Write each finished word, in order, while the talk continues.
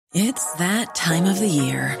It's that time of the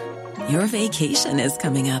year. Your vacation is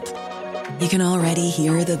coming up. You can already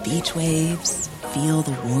hear the beach waves, feel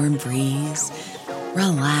the warm breeze,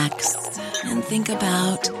 relax, and think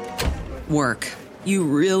about work. You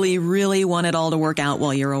really, really want it all to work out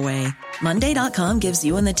while you're away. Monday.com gives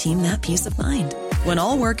you and the team that peace of mind. When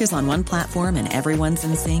all work is on one platform and everyone's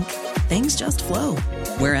in sync, things just flow.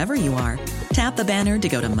 Wherever you are, tap the banner to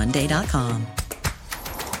go to Monday.com.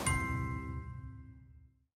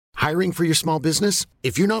 Hiring for your small business?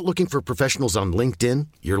 If you're not looking for professionals on LinkedIn,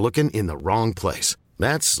 you're looking in the wrong place.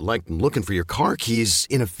 That's like looking for your car keys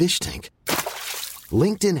in a fish tank.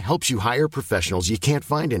 LinkedIn helps you hire professionals you can't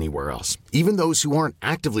find anywhere else, even those who aren't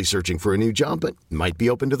actively searching for a new job but might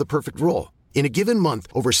be open to the perfect role. In a given month,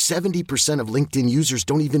 over 70% of LinkedIn users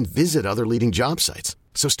don't even visit other leading job sites.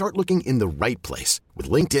 So start looking in the right place.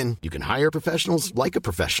 With LinkedIn, you can hire professionals like a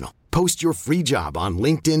professional. Post your free job on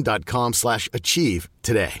linkedin.com/achieve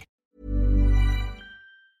today.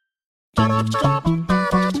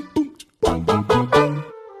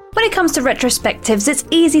 When it comes to retrospectives, it's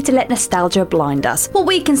easy to let nostalgia blind us. What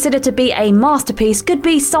we consider to be a masterpiece could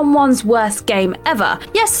be someone's worst game ever.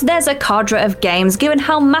 Yes, there's a cadre of games, given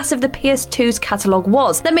how massive the PS2's catalogue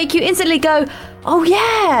was, that make you instantly go, oh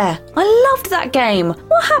yeah, I loved that game.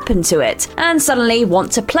 What happened to it? And suddenly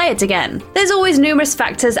want to play it again. There's always numerous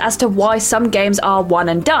factors as to why some games are one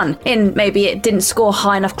and done. In maybe it didn't score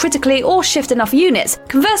high enough critically or shift enough units.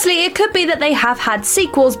 Conversely, it could be that they have had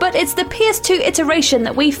sequels, but it's the PS2 iteration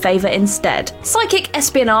that we favour instead. Psychic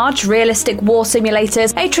espionage, realistic war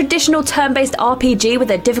simulators, a traditional turn-based RPG with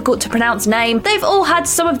a difficult to pronounce name, they've all had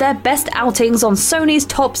some of their best outings on Sony's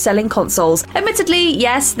top-selling consoles. Admittedly,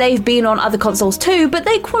 yes, they've been on other consoles too, but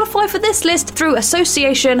they qualify for this list through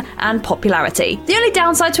association and popularity. The only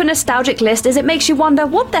downside to a nostalgic list is it makes you wonder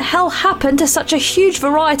what the hell happened to such a huge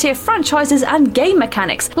variety of franchises and game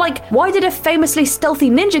mechanics. Like, why did a famously stealthy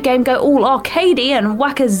ninja game go all arcadey and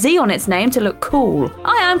whack a Z on its name to look cool?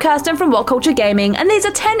 I am Kirsten from What Culture Gaming, and these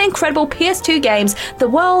are 10 incredible PS2 games the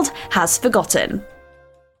world has forgotten.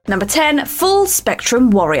 Number 10, Full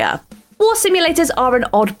Spectrum Warrior. War simulators are an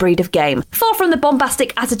odd breed of game. Far from the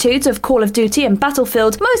bombastic attitudes of Call of Duty and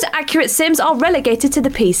Battlefield, most accurate sims are relegated to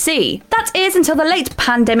the PC. That is until the late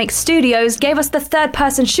Pandemic Studios gave us the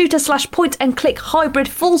third-person shooter/point-and-click hybrid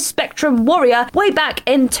Full Spectrum Warrior way back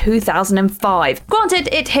in 2005. Granted,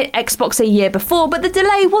 it hit Xbox a year before, but the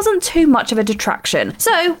delay wasn't too much of a detraction.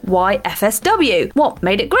 So, why FSW? What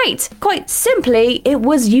made it great? Quite simply, it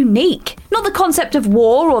was unique. Not the concept of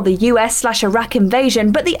war or the US/Iraq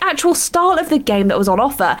invasion, but the actual style of the game that was on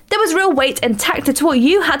offer. There was real weight and tact to what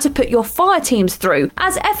you had to put your fire teams through,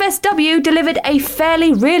 as FSW delivered a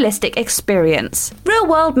fairly realistic experience.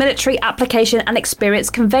 Real-world military application and experience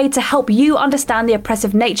conveyed to help you understand the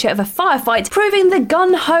oppressive nature of a firefight, proving the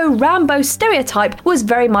gun-ho Rambo stereotype was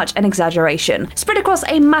very much an exaggeration. Spread across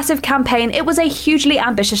a massive campaign, it was a hugely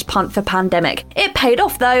ambitious punt for Pandemic. It paid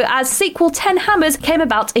off though, as sequel 10 Hammers came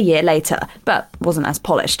about a year later, but wasn't as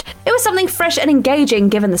polished. It was something fresh and engaging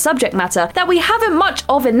given the subject matter that we haven't much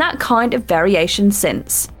of in that kind of variation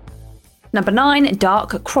since. Number 9,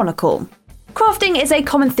 Dark Chronicle. Crafting is a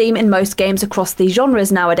common theme in most games across the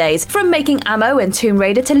genres nowadays, from making ammo in Tomb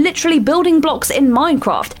Raider to literally building blocks in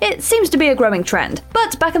Minecraft. It seems to be a growing trend.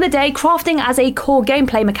 But back in the day, crafting as a core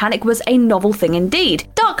gameplay mechanic was a novel thing indeed.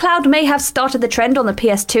 Dark Cloud may have started the trend on the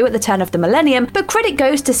PS2 at the turn of the millennium, but credit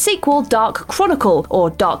goes to sequel Dark Chronicle, or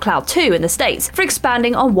Dark Cloud 2 in the States, for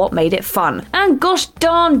expanding on what made it fun. And gosh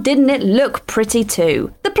darn, didn't it look pretty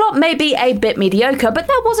too. The plot may be a bit mediocre, but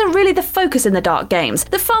that wasn't really the focus in the Dark games.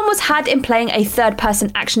 The fun was had in playing a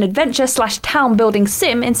third-person action-adventure/town-building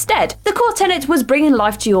sim instead. The core tenet was bringing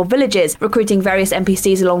life to your villages, recruiting various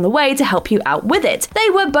NPCs along the way to help you out with it. They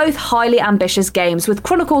were both highly ambitious games, with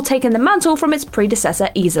Chronicle taking the mantle from its predecessor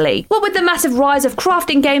easily. What with the massive rise of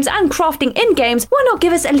crafting games and crafting in games, why not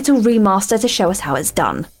give us a little remaster to show us how it's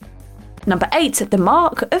done? Number 8, The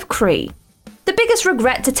Mark of Kri. The biggest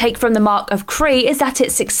regret to take from the Mark of Kri is that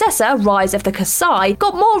its successor, Rise of the Kassai,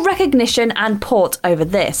 got more recognition and port over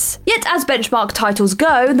this. Yet as benchmark titles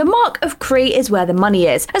go, the Mark of Kri is where the money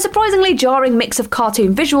is. A surprisingly jarring mix of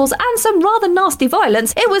cartoon visuals and some rather nasty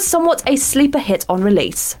violence, it was somewhat a sleeper hit on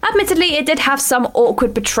release. Admittedly, it did have some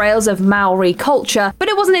awkward portrayals of Maori culture, but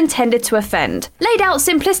it wasn't intended to offend. Laid out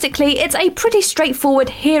simplistically, it's a pretty straightforward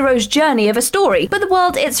hero's journey of a story, but the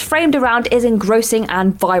world it's framed around is engrossing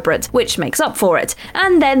and vibrant, which makes up for it.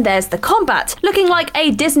 And then there's the combat. Looking like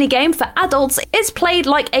a Disney game for adults, it's played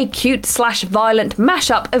like a cute/violent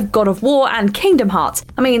mashup of God of War and Kingdom Hearts.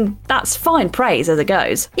 I mean, that's fine praise as it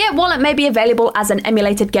goes. Yet while it may be available as an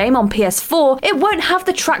emulated game on PS4, it won't have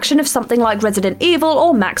the traction of something like Resident Evil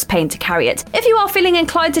or Max Payne to carry it. If you are feeling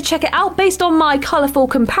inclined to check it out based on my colourful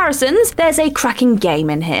comparisons, there's a cracking game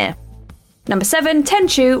in here. Number 7,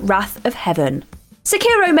 Tenchu Wrath of Heaven.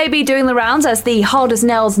 Sekiro may be doing the rounds as the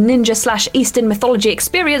hard-as-nails ninja/Eastern mythology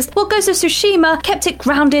experience, while Ghost of Tsushima kept it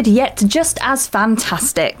grounded yet just as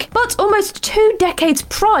fantastic. But almost 2 decades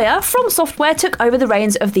prior, From Software took over the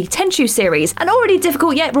reins of the Tenchu series. An already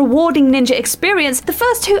difficult yet rewarding ninja experience, the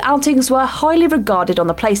first 2 outings were highly regarded on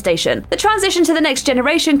the PlayStation. The transition to the next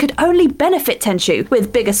generation could only benefit Tenchu,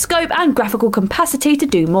 with bigger scope and graphical capacity to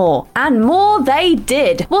do more. And more they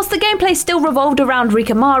did. Whilst the gameplay still revolved around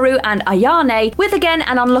Rikamaru and Ayane, with again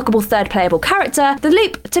an unlockable third playable character, the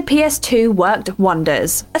leap to PS2 worked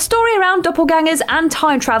wonders. A story around doppelgangers and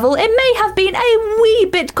time travel, it may have been a wee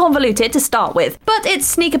bit convoluted to start with, but it's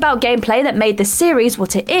sneak-about gameplay that made the series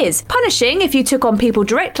what it is. Punishing if you took on people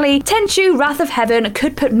directly, Tenchu Wrath of Heaven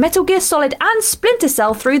could put Metal Gear Solid and Splinter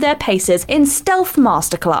Cell through their paces in stealth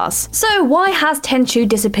masterclass. So why has Tenchu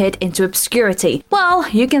disappeared into obscurity? Well,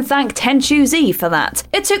 you can thank Tenchu Z for that.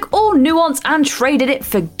 It took all nuance and traded it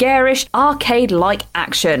for garish, arcade-like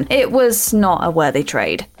action. It was not a worthy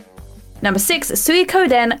trade. Number 6,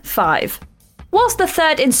 Suikoden 5. Whilst the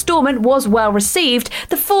third installment was well received,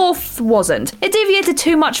 the fourth wasn't. It deviated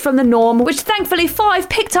too much from the norm, which thankfully 5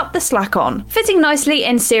 picked up the slack on. Fitting nicely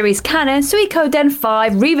in series canon, Suikoden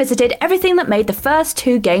 5 revisited everything that made the first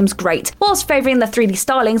 2 games great, whilst favouring the 3D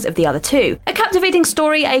stylings of the other 2. A captivating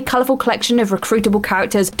story, a colourful collection of recruitable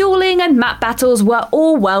characters, dueling and map battles were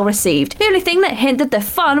all well received. The only thing that hindered the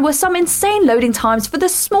fun were some insane loading times for the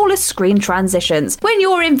smallest screen transitions. When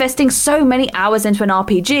you're investing so many hours into an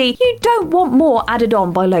RPG, you don't want more added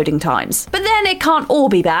on by loading times. But then it can't all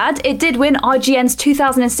be bad. It did win IGN's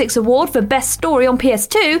 2006 award for Best Story on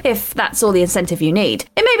PS2, if that's all the incentive you need.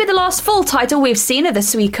 It may be the last full title we've seen of the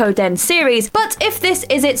Suikoden series, but if this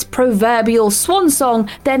is its proverbial swan song,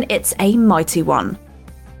 then it's a mighty one.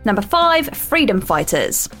 Number 5, Freedom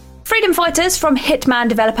Fighters. Freedom Fighters from Hitman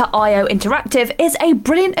developer IO Interactive is a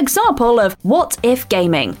brilliant example of what-if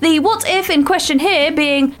gaming. The what-if in question here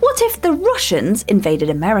being, what if the Russians invaded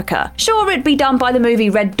America? Sure, it'd be done by the movie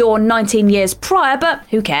Red Dawn 19 years prior, but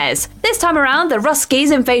who cares? This time around, the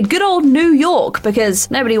Ruskies invade good old New York, because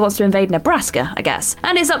nobody wants to invade Nebraska, I guess.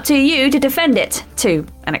 And it's up to you to defend it, to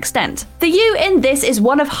an extent. The you in this is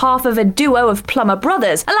one of half of a duo of plumber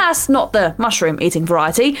brothers, alas, not the mushroom-eating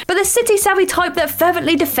variety, but the city-savvy type that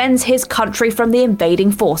fervently defends his country from the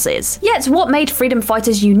invading forces. Yet what made Freedom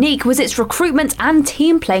Fighters unique was its recruitment and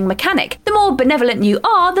team-playing mechanic. The more benevolent you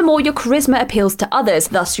are, the more your charisma appeals to others,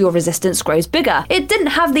 thus your resistance grows bigger. It didn't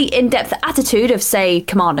have the in-depth attitude of, say,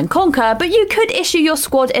 Command and Conquer, but you could issue your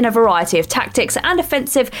squad in a variety of tactics and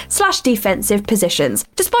offensive/defensive positions.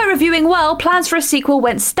 Despite reviewing well, plans for a sequel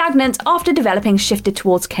went stagnant after developing shifted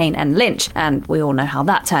towards Kane and Lynch, and we all know how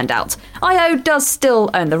that turned out. IO does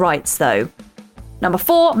still own the rights, though. Number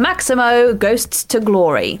 4, Maximo Ghosts to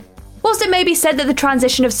Glory. Whilst it may be said that the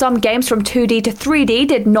transition of some games from 2D to 3D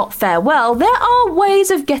did not fare well, there are ways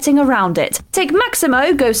of getting around it. Take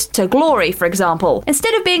Maximo Ghosts to Glory, for example.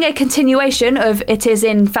 Instead of being a continuation of, it is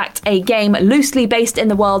in fact a game loosely based in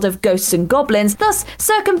the world of ghosts and goblins, thus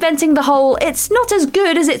circumventing the whole "it's not as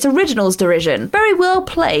good as its originals" derision. Very well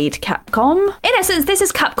played, Capcom. In essence, this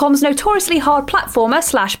is Capcom's notoriously hard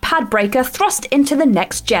platformer/pad breaker thrust into the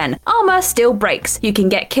next gen. Armor still breaks. You can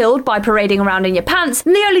get killed by parading around in your pants,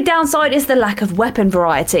 and the only downside is the lack of weapon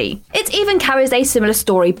variety. It even carries a similar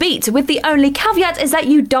story beat, with the only caveat is that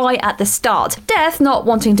you die at the start. Death, not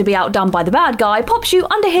wanting to be outdone by the bad guy, pops you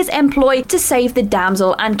under his employ to save the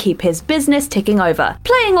damsel and keep his business ticking over.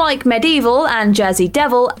 Playing like Medieval and Jersey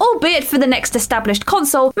Devil, albeit for the next established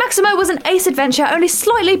console, Maximo was an ace adventure only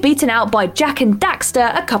slightly beaten out by Jak and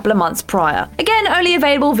Daxter a couple of months prior. Again, only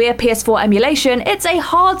available via PS4 emulation, it's a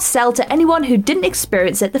hard sell to anyone who didn't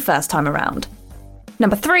experience it the first time around.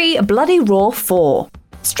 Number 3, Bloody Roar 4.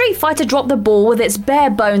 Street Fighter dropped the ball with its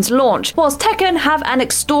bare-bones launch, whilst Tekken have an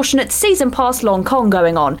extortionate season pass long con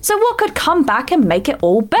going on. So what could come back and make it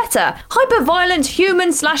all better? Hyper-violent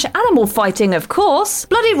human/animal fighting, of course.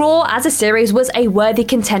 Bloody Roar as a series was a worthy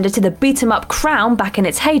contender to the beat-em-up crown back in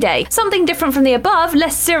its heyday. Something different from the above,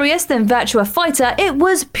 less serious than Virtua Fighter, it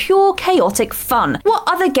was pure chaotic fun. What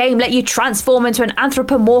other game let you transform into an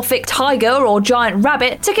anthropomorphic tiger or giant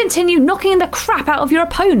rabbit to continue knocking the crap out of your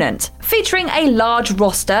opponent? Featuring a large roster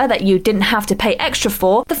blockbuster that you didn't have to pay extra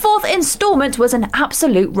for, the fourth installment was an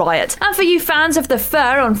absolute riot. And for you fans of the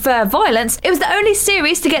fur-on-fur violence, it was the only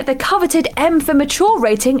series to get the coveted M for mature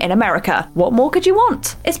rating in America. What more could you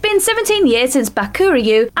want? It's been 17 years since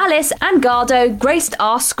Bakuryu, Alice, and Gardo graced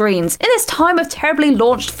our screens. In this time of terribly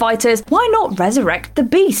launched fighters, why not resurrect the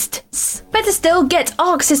beasts? Better still, get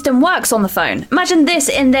Arc System Works on the phone. Imagine this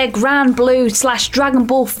in their Grand Blue / Dragon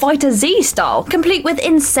Ball Fighter Z style, complete with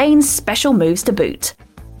insane special moves to boot.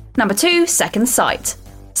 Number 2, Second Sight.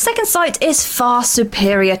 Second Sight is far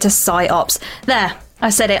superior to PsyOps. There, I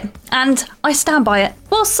said it, and I stand by it.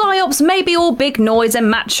 While PsyOps may be all big noise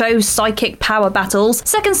and macho psychic power battles,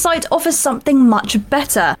 Second Sight offers something much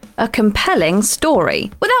better, a compelling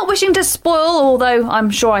story. Without wishing to spoil, although I'm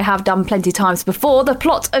sure I have done plenty times before, the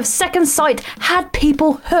plot of Second Sight had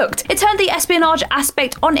people hooked. It turned the espionage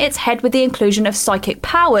aspect on its head with the inclusion of psychic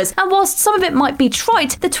powers, and whilst some of it might be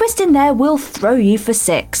trite, the twist in there will throw you for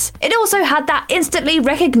 6. It also had that instantly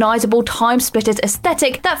recognisable time splitters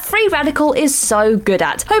aesthetic that Free Radical is so good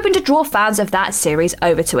at, hoping to draw fans of that series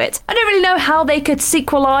over to it. I don't really know how they could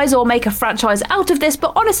sequelize or make a franchise out of this,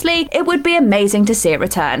 but honestly, it would be amazing to see it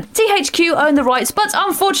return. THQ own the rights, but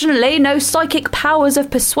unfortunately, no psychic powers of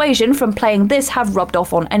persuasion from playing this have rubbed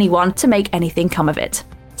off on anyone to make anything come of it.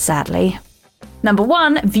 Sadly. Number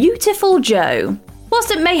 1, Viewtiful Joe. Whilst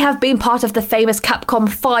it may have been part of the famous Capcom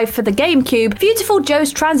 5 for the GameCube, Viewtiful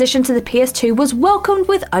Joe's transition to the PS2 was welcomed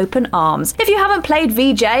with open arms. If you haven't played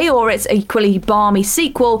VJ or its equally balmy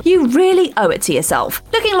sequel, you really owe it to yourself.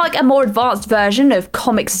 Looking like a more advanced version of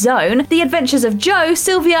Comix Zone, the adventures of Joe,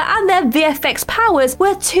 Sylvia, and their VFX powers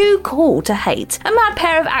were too cool to hate. A mad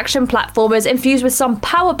pair of action platformers infused with some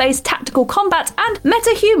power-based tactical combat and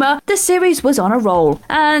meta humour, the series was on a roll.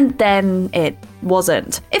 And then it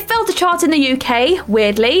wasn't. It failed to chart in the UK,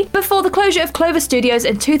 weirdly, before the closure of Clover Studios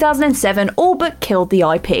in 2007 all but killed the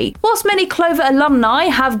IP. Whilst many Clover alumni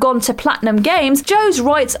have gone to Platinum Games, Joe's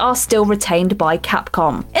rights are still retained by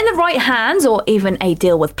Capcom. In the right hands, or even a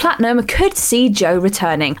deal with Platinum, could see Joe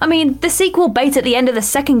returning. I mean, the sequel bait at the end of the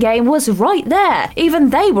second game was right there. Even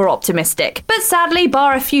they were optimistic. But sadly,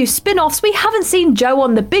 bar a few spin-offs, we haven't seen Joe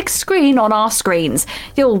on the big screen on our screens.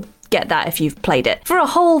 You'll get that if you've played it. For a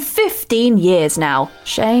whole 15 years now.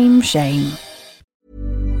 Shame, shame.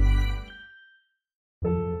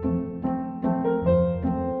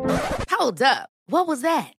 Hold up. What was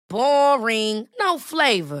that? Boring. No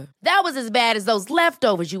flavor. That was as bad as those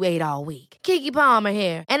leftovers you ate all week. Keke Palmer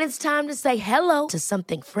here, and it's time to say hello to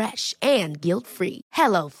something fresh and guilt-free.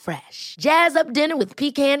 Hello Fresh. Jazz up dinner with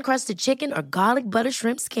pecan-crusted chicken or garlic butter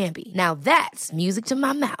shrimp scampi. Now that's music to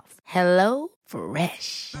my mouth. Hello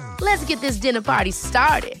Fresh. Let's get this dinner party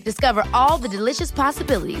started. Discover all the delicious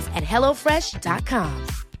possibilities at HelloFresh.com.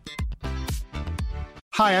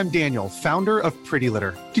 Hi, I'm Daniel, founder of Pretty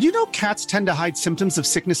Litter. Did you know cats tend to hide symptoms of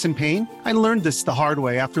sickness and pain? I learned this the hard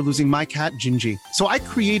way after losing my cat, Gingy. So I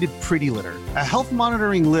created Pretty Litter, a health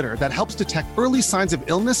monitoring litter that helps detect early signs of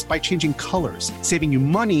illness by changing colors, saving you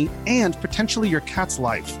money and potentially your cat's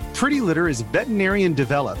life. Pretty Litter is veterinarian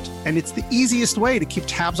developed, and it's the easiest way to keep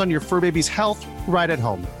tabs on your fur baby's health right at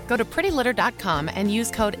home. Go to prettylitter.com and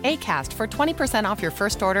use code ACAST for 20% off your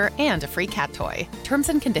first order and a free cat toy. Terms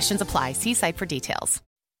and conditions apply. See site for details.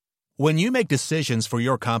 When you make decisions for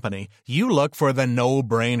your company, you look for the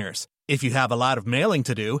no-brainers. If you have a lot of mailing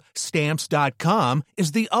to do, Stamps.com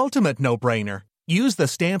is the ultimate no-brainer. Use the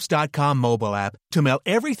Stamps.com mobile app to mail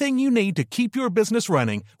everything you need to keep your business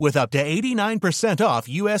running with up to 89% off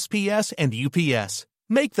USPS and UPS.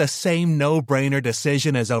 Make the same no-brainer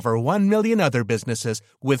decision as over 1 million other businesses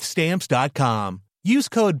with Stamps.com. Use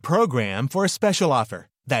code PROGRAM for a special offer.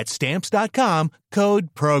 That's Stamps.com,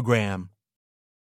 code PROGRAM.